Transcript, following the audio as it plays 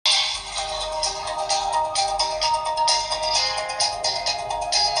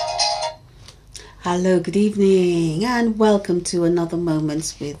Hello, good evening, and welcome to another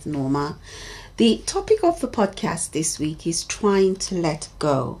Moments with Norma. The topic of the podcast this week is trying to let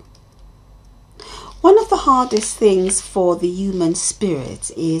go. One of the hardest things for the human spirit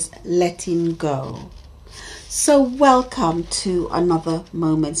is letting go. So, welcome to another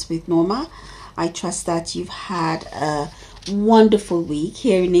Moments with Norma. I trust that you've had a wonderful week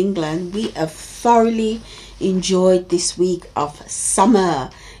here in England. We have thoroughly enjoyed this week of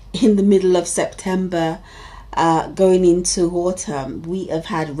summer. In the middle of September, going into autumn, we have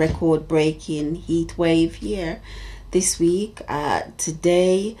had record-breaking heat wave here this week.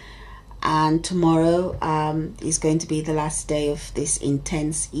 Today and tomorrow is going to be the last day of this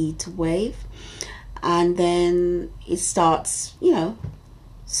intense heat wave, and then it starts,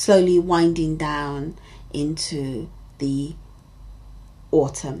 slowly winding down into the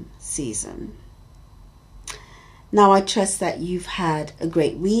autumn season. Now, I trust that you've had a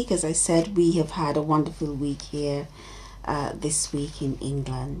great week. As I said, we have had a wonderful week here this week in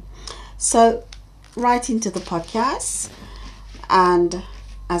England. So, right into the podcast. And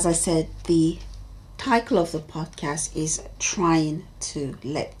as I said, the title of the podcast is Trying to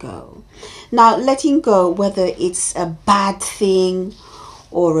Let Go. Now, letting go, whether it's a bad thing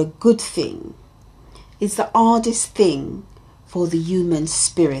or a good thing, is the hardest thing for the human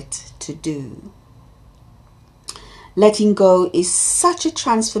spirit to do. Letting go is such a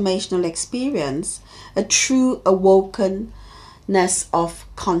transformational experience, a true awokenness of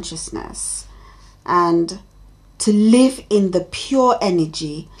consciousness, and to live in the pure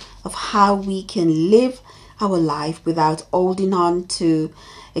energy of how we can live our life without holding on to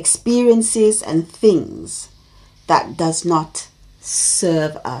experiences and things that does not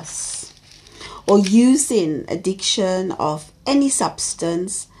serve us, or using addiction of any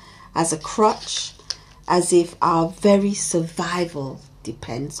substance as a crutch, as if our very survival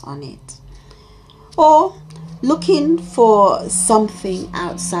depends on it, or looking for something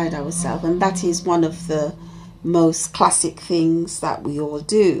outside ourselves. And that is one of the most classic things that we all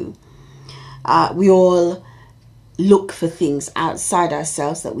do. We all look for things outside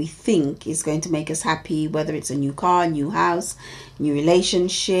ourselves that we think is going to make us happy, whether it's a new car, new house, new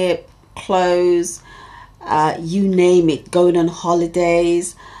relationship, clothes, you name it, going on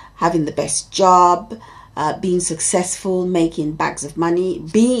holidays, having the best job, being successful, making bags of money,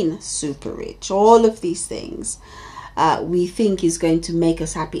 being super rich. All of these things we think is going to make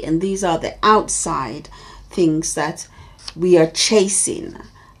us happy. And these are the outside things that we are chasing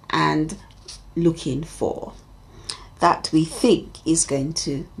and looking for, that we think is going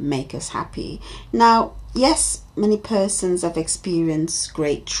to make us happy. Now, yes, many persons have experienced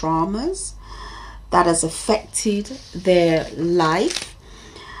great traumas that has affected their life,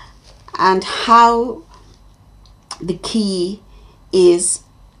 and how the key is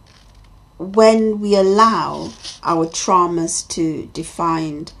when we allow our traumas to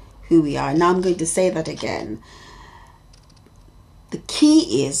define who we are. Now, I'm going to say that again. The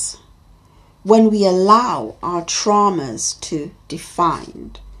key is when we allow our traumas to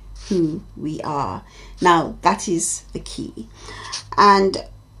define who we are. Now, that is the key. And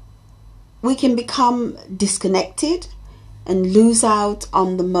we can become disconnected and lose out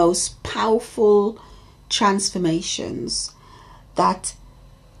on the most powerful transformations that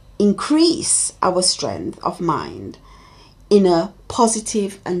increase our strength of mind in a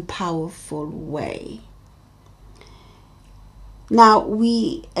positive and powerful way. Now,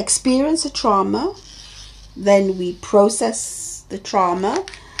 we experience a trauma, then we process the trauma.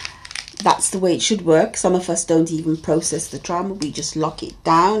 That's the way it should work. Some of us don't even process the trauma. We just lock it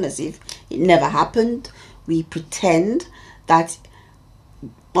down as if it never happened. We pretend that,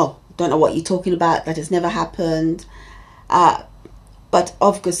 don't know what you're talking about, that has never happened. But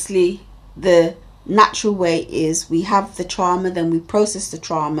obviously the natural way is we have the trauma, then we process the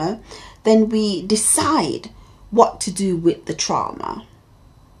trauma, then we decide what to do with the trauma.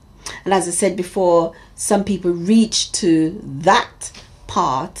 And as I said before, some people reach to that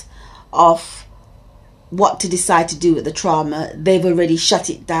part of what to decide to do with the trauma. They've already shut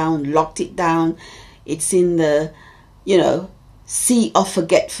it down, locked it down. It's in the, sea of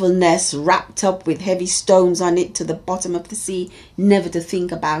forgetfulness, wrapped up with heavy stones on it to the bottom of the sea, never to think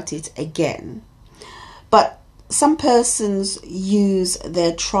about it again. But some persons use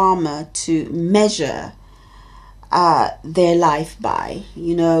their trauma to measure their life by,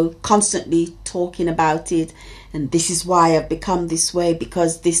 constantly talking about it. And this is why I've become this way,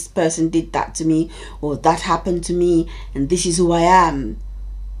 because this person did that to me, or that happened to me, and this is who I am.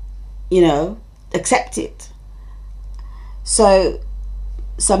 Accept it. So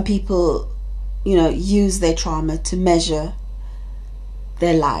some people, use their trauma to measure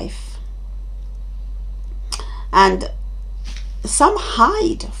their life. And some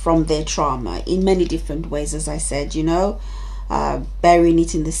hide from their trauma in many different ways, as I said, burying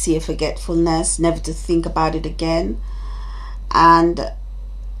it in the sea of forgetfulness, never to think about it again. And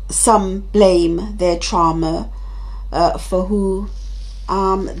some blame their trauma for who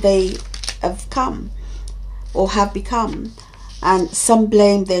they have come or have become. And some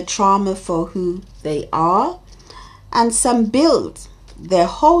blame their trauma for who they are. And some build their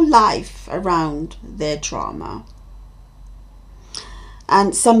whole life around their trauma.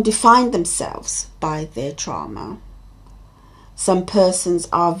 And some define themselves by their trauma. Some persons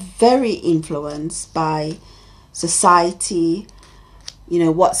are very influenced by society,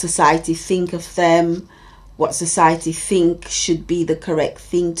 what society think of them, what society think should be the correct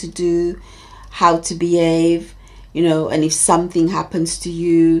thing to do, how to behave, and if something happens to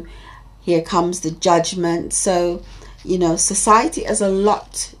you, here comes the judgment. So, society has a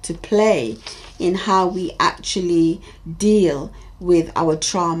lot to play in how we actually deal with our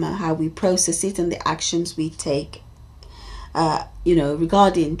trauma, how we process it, and the actions we take,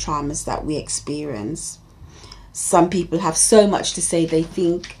 regarding traumas that we experience. Some people have so much to say, they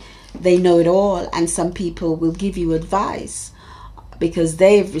think they know it all, and some people will give you advice because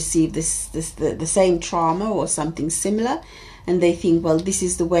they've received the same trauma or something similar, and they think, well, this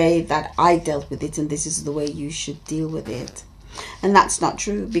is the way that I dealt with it, and this is the way you should deal with it. And that's not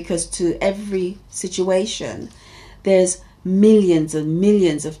true, because to every situation there's millions and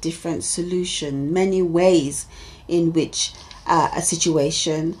millions of different solutions, many ways in which a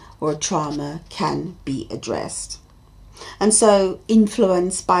situation or a trauma can be addressed. And so,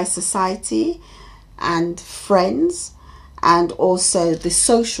 influenced by society and friends, and also the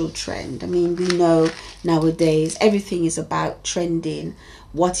social trend. I mean, we know nowadays everything is about trending,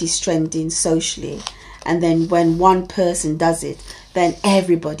 what is trending socially. And then when one person does it, then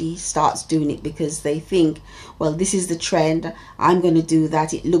everybody starts doing it because they think, well, this is the trend, I'm going to do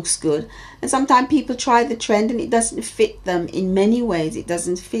that, it looks good. And sometimes people try the trend and it doesn't fit them in many ways. It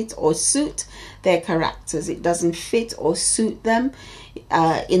doesn't fit or suit their characters. It doesn't fit or suit them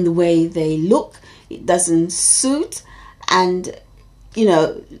in the way they look. It doesn't suit and,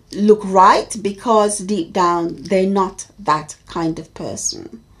 look right, because deep down they're not that kind of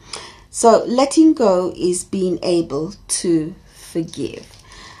person. So letting go is being able to forgive.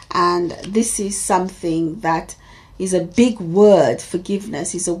 And this is something that is a big word.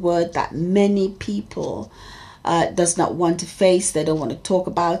 Forgiveness is a word that many people does not want to face. They don't want to talk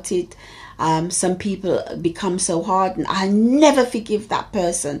about it. Some people become so hard, and I never forgive that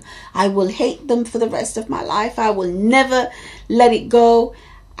person. I will hate them for the rest of my life. I will never let it go.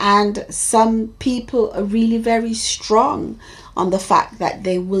 And some people are really very strong on the fact that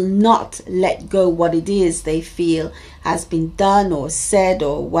they will not let go what it is they feel has been done or said,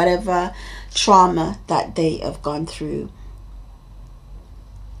 or whatever trauma that they have gone through.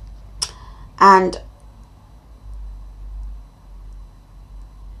 And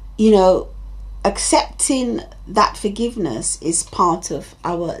accepting that forgiveness is part of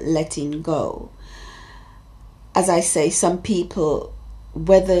our letting go. As I say, some people,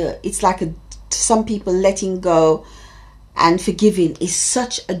 some people letting go and forgiving is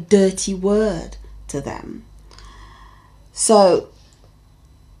such a dirty word to them. So,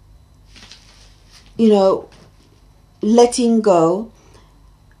 letting go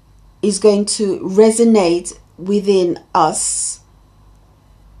is going to resonate within us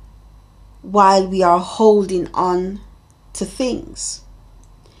while we are holding on to things.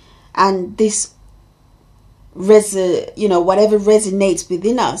 And this whatever resonates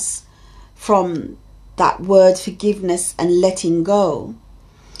within us from that word forgiveness and letting go,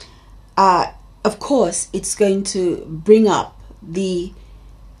 of course it's going to bring up the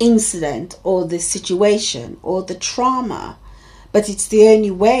incident or the situation or the trauma, but it's the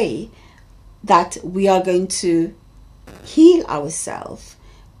only way that we are going to heal ourselves,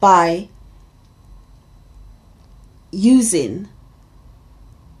 by using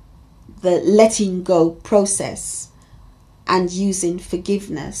the letting go process and using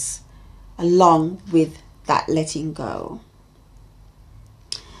forgiveness along with that letting go.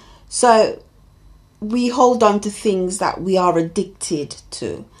 So we hold on to things that we are addicted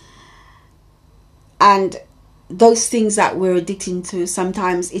to, and those things that we're addicted to,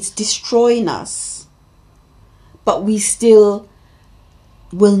 sometimes it's destroying us, but we still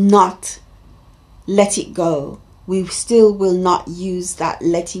will not let it go. We still will not use that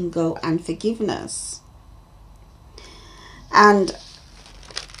letting go and forgiveness. And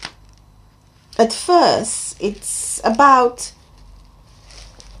at first, it's about,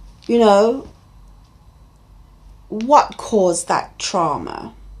 what caused that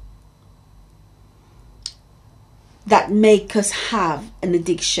trauma. that make us have an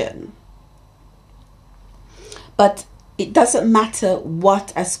addiction. But it doesn't matter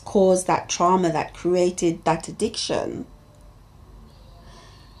what has caused that trauma that created that addiction.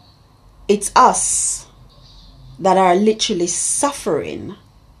 It's us that are literally suffering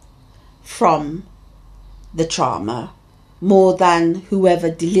from the trauma more than whoever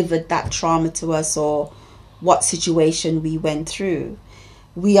delivered that trauma to us or what situation we went through.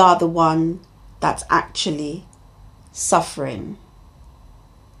 We are the one that's actually suffering.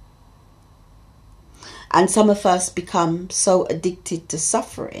 And some of us become so addicted to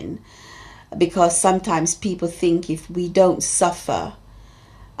suffering because sometimes people think if we don't suffer,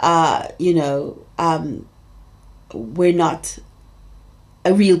 we're not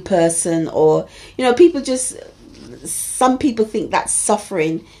a real person, or some people think that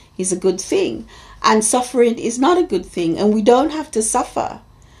suffering is a good thing, and suffering is not a good thing, and we don't have to suffer,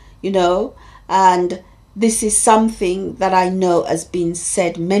 and this is something that I know has been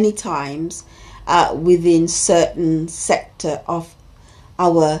said many times within certain sector of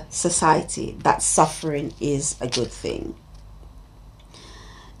our society, that suffering is a good thing.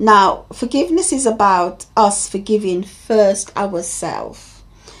 Now, forgiveness is about us forgiving first ourselves.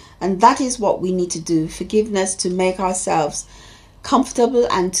 And that is what we need to do. Forgiveness to make ourselves comfortable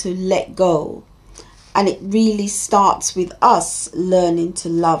and to let go. And it really starts with us learning to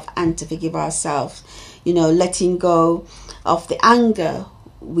love and to forgive ourselves. Letting go of the anger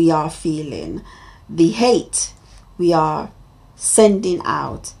we are feeling, the hate we are sending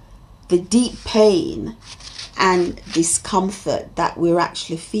out, the deep pain and discomfort that we're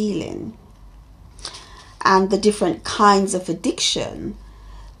actually feeling, and the different kinds of addiction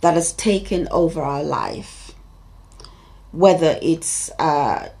that has taken over our life, whether it's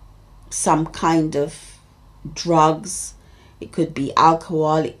some kind of drugs, it could be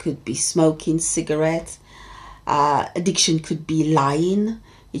alcohol, it could be smoking cigarettes, addiction could be lying,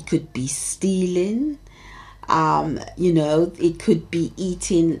 it could be stealing, it could be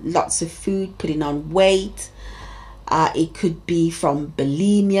eating lots of food, putting on weight. It could be from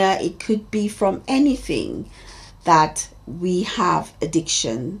bulimia. It could be from anything that we have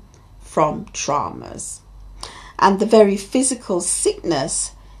addiction from traumas. And the very physical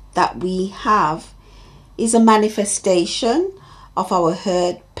sickness that we have is a manifestation of our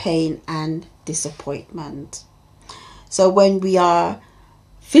hurt, pain, and disappointment. So when we are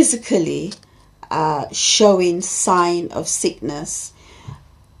physically showing sign of sickness,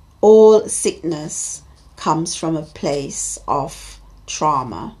 all sickness comes from a place of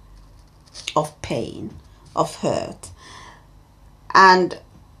trauma, of pain, of hurt. And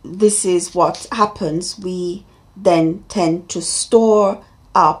this is what happens. We then tend to store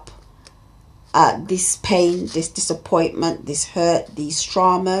up this pain, this disappointment, this hurt, these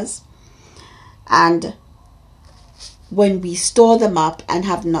traumas. And when we store them up and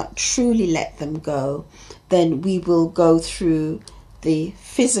have not truly let them go, then we will go through the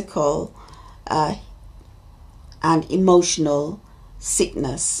physical and emotional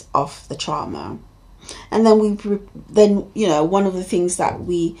sickness of the trauma. And then one of the things that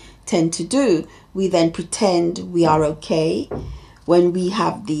we tend to do, we then pretend we are okay when we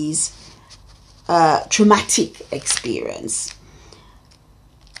have these traumatic experience.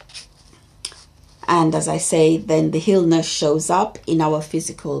 And as I say, then the illness shows up in our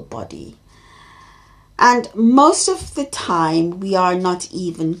physical body. And most of the time, we are not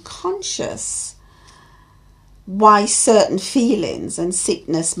even conscious why certain feelings and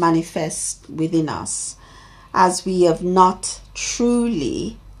sickness manifest within us, as we have not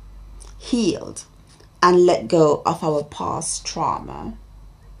truly healed and let go of our past trauma.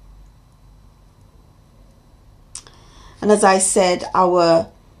 And as I said, our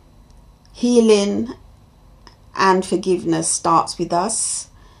healing and forgiveness starts with us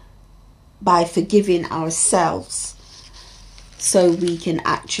by forgiving ourselves so we can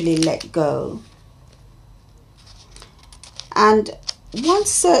actually let go. And once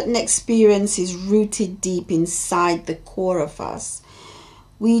certain experience is rooted deep inside the core of us,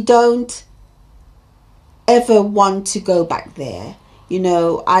 we don't ever want to go back there.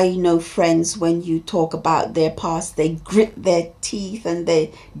 I know friends, when you talk about their past, they grit their teeth and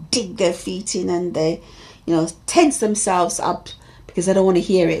they dig their feet in and they, tense themselves up because they don't want to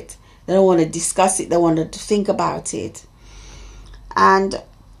hear it. They don't want to discuss it. They want to think about it. And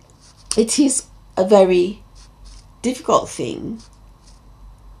it is a very difficult thing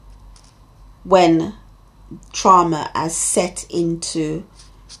when trauma has set into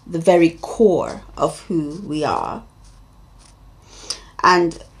the very core of who we are.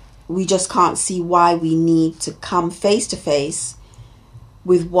 And we just can't see why we need to come face to face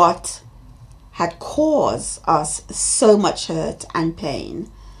with what had caused us so much hurt and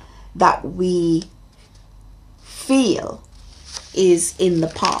pain that we feel is in the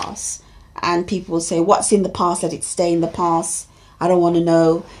past. And people will say, what's in the past, let it stay in the past. I don't want to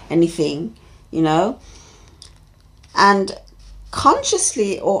know anything, you know. And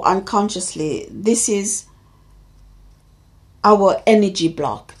consciously or unconsciously, this is our energy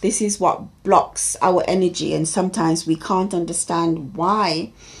block. This is what blocks our energy, and sometimes we can't understand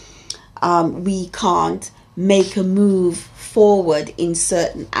why we can't make a move forward in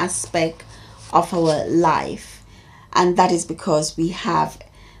certain aspect of our life, and that is because we have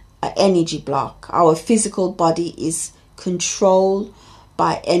an energy block. Our physical body is controlled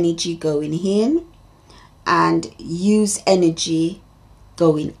by energy going in and use energy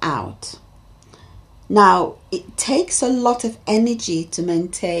going out. Now, it takes a lot of energy to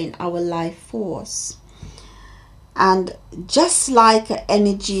maintain our life force. And just like an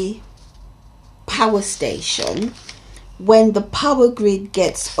energy power station, when the power grid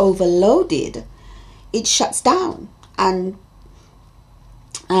gets overloaded, it shuts down and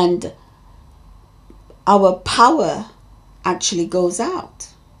our power actually goes out.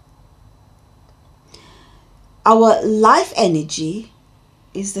 Our life energy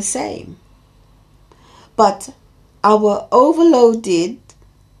is the same, but our overloaded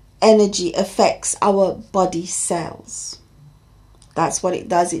energy affects our body cells. That's what it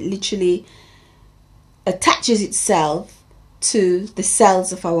does. It literally attaches itself to the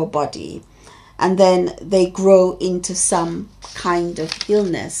cells of our body, and then they grow into some kind of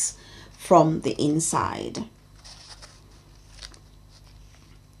illness from the inside.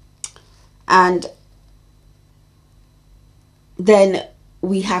 And then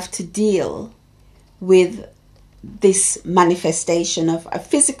we have to deal with this manifestation of a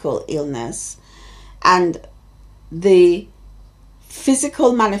physical illness. And the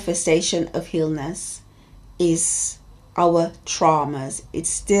physical manifestation of illness is our traumas. It's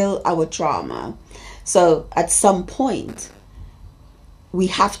still our trauma. So at some point, we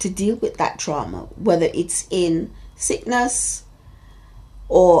have to deal with that trauma, whether it's in sickness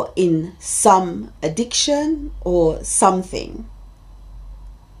or in some addiction or something.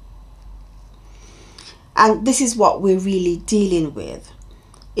 And this is what we're really dealing with,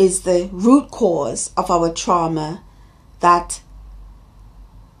 is the root cause of our trauma, that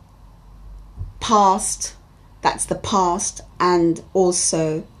past, that's the past, and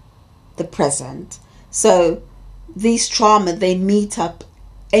also the present. So these trauma, they meet up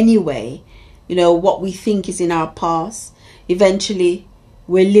anyway. You know, what we think is in our past, eventually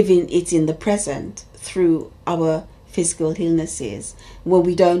we're living it in the present through our physical illnesses. When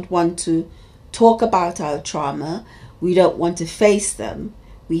we don't want to talk about our trauma, we don't want to face them,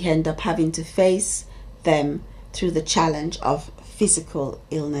 we end up having to face them through the challenge of physical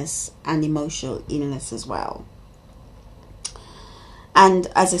illness and emotional illness as well. And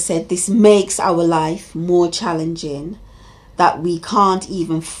as I said, this makes our life more challenging, that we can't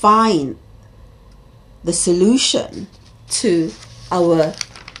even find the solution to our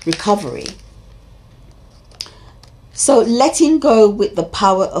recovery. So letting go with the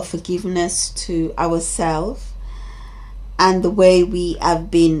power of forgiveness to ourselves and the way we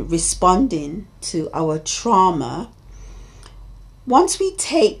have been responding to our trauma, once we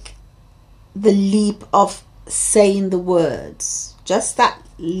take the leap of saying the words, just that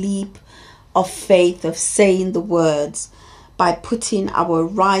leap of faith of saying the words, by putting our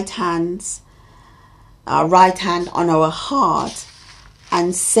right hand on our heart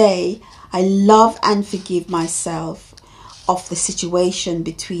and say, I love and forgive myself of the situation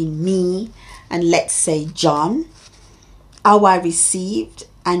between me and, let's say, John, how I received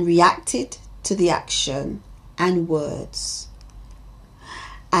and reacted to the action and words,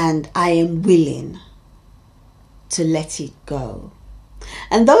 and I am willing to let it go.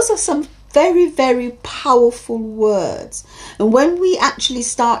 And those are some very, very powerful words. And when we actually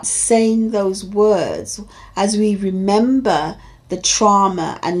start saying those words, as we remember the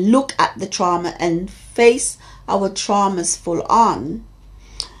trauma and look at the trauma and face our traumas full on,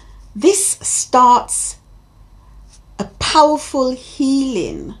 this starts a powerful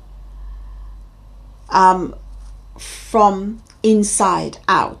healing from inside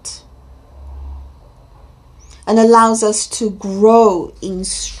out, and allows us to grow in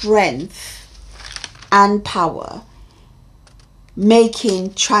strength and power,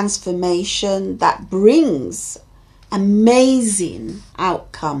 making transformation that brings amazing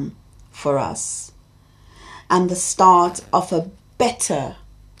outcome for us, and the start of a better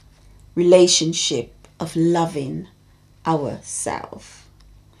relationship of loving ourselves.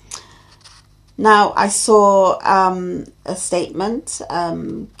 Now, I saw a statement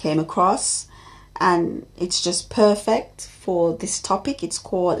came across, and it's just perfect for this topic. It's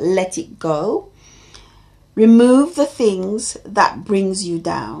called Let It Go. Remove the things that brings you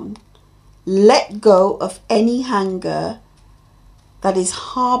down. Let go of any anger that is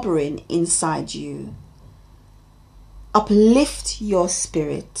harboring inside you. Uplift your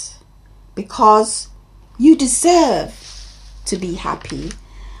spirit, because you deserve to be happy,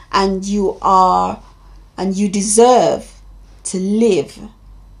 and you deserve to live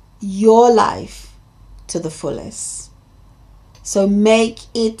your life to the fullest. So make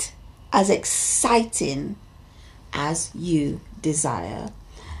it as exciting as you desire.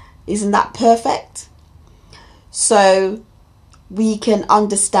 Isn't that perfect? So we can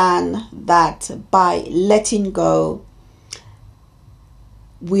understand that by letting go,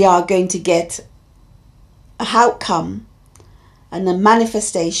 we are going to get an outcome and a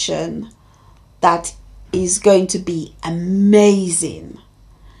manifestation that is going to be amazing.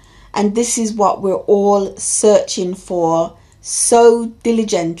 And this is what we're all searching for so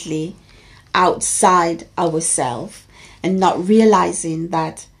diligently outside ourselves, and not realizing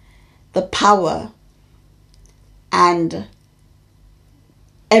that the power and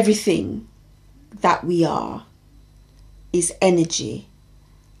everything that we are is energy,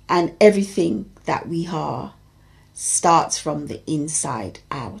 and everything that we are starts from the inside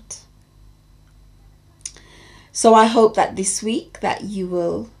out. So I hope that this week that you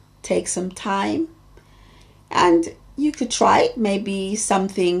will take some time and you could try it. Maybe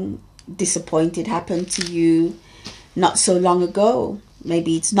something disappointed happened to you not so long ago.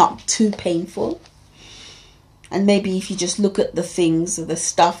 Maybe it's not too painful. And maybe if you just look at the things or the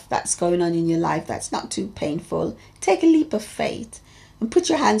stuff that's going on in your life that's not too painful, take a leap of faith and put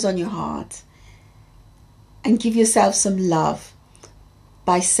your hands on your heart and give yourself some love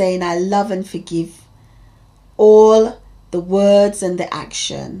by saying, I love and forgive all the words and the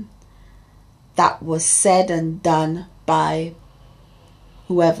action that was said and done by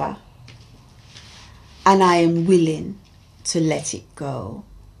whoever. And I am willing to let it go.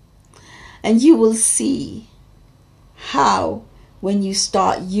 And you will see how when you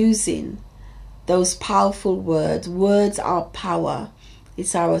start using those powerful words are power.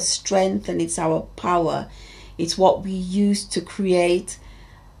 It's our strength and it's our power. It's what we use to create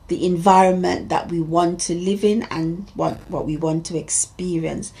the environment that we want to live in and what we want to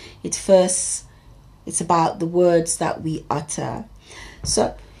experience. It's about the words that we utter.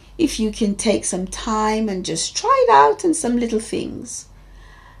 So if you can take some time and just try it out in some little things.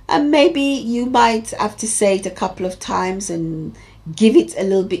 And maybe you might have to say it a couple of times and give it a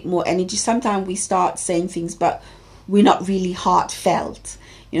little bit more energy. Sometimes we start saying things, but we're not really heartfelt.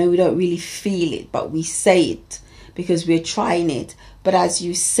 We don't really feel it, but we say it because we're trying it. But as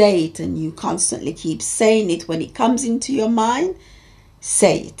you say it and you constantly keep saying it, when it comes into your mind,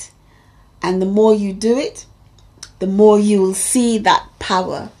 say it. And the more you do it, the more you will see that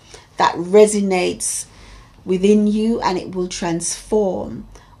power that resonates within you, and it will transform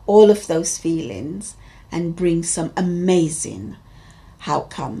all of those feelings and bring some amazing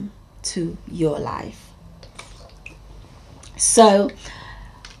outcome to your life. So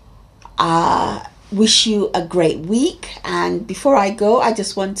wish you a great week. And before I go, I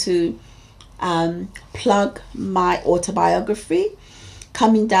just want to plug my autobiography,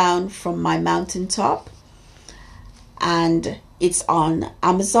 Coming Down from My Mountaintop, and it's on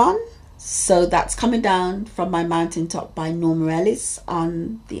Amazon. So that's Coming Down from My Mountaintop by Norma Ellis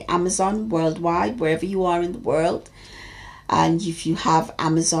on the Amazon worldwide, wherever you are in the world. And if you have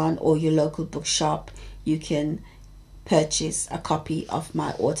Amazon or your local bookshop, you can purchase a copy of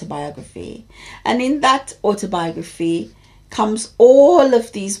my autobiography. And in that autobiography comes all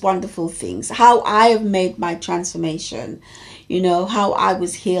of these wonderful things, how I have made my transformation, how I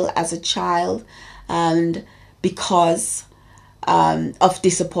was healed as a child, and because of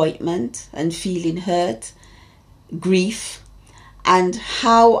disappointment and feeling hurt, grief, and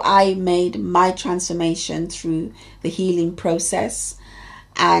how I made my transformation through the healing process,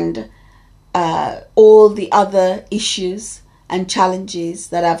 and all the other issues and challenges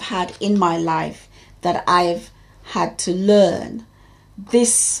that I've had in my life, that I've had to learn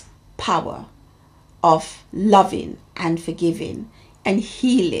this power of loving and forgiving and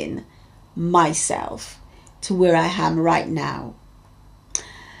healing myself to where I am right now.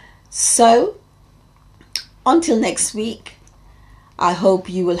 So until next week, I hope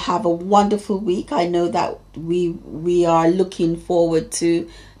you will have a wonderful week. I know that we are looking forward to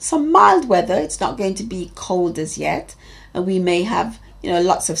some mild weather. It's not going to be cold as yet, and we may have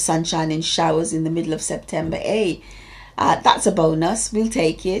lots of sunshine and showers in the middle of September. That's a bonus. We'll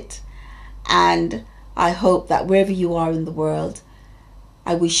take it. And I hope that wherever you are in the world,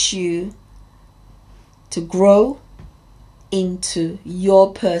 I wish you to grow into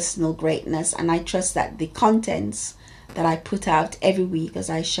your personal greatness. And I trust that the contents that I put out every week as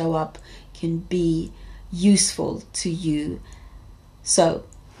I show up can be useful to you. So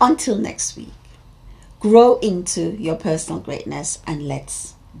until next week, grow into your personal greatness and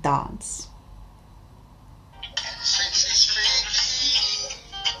let's dance.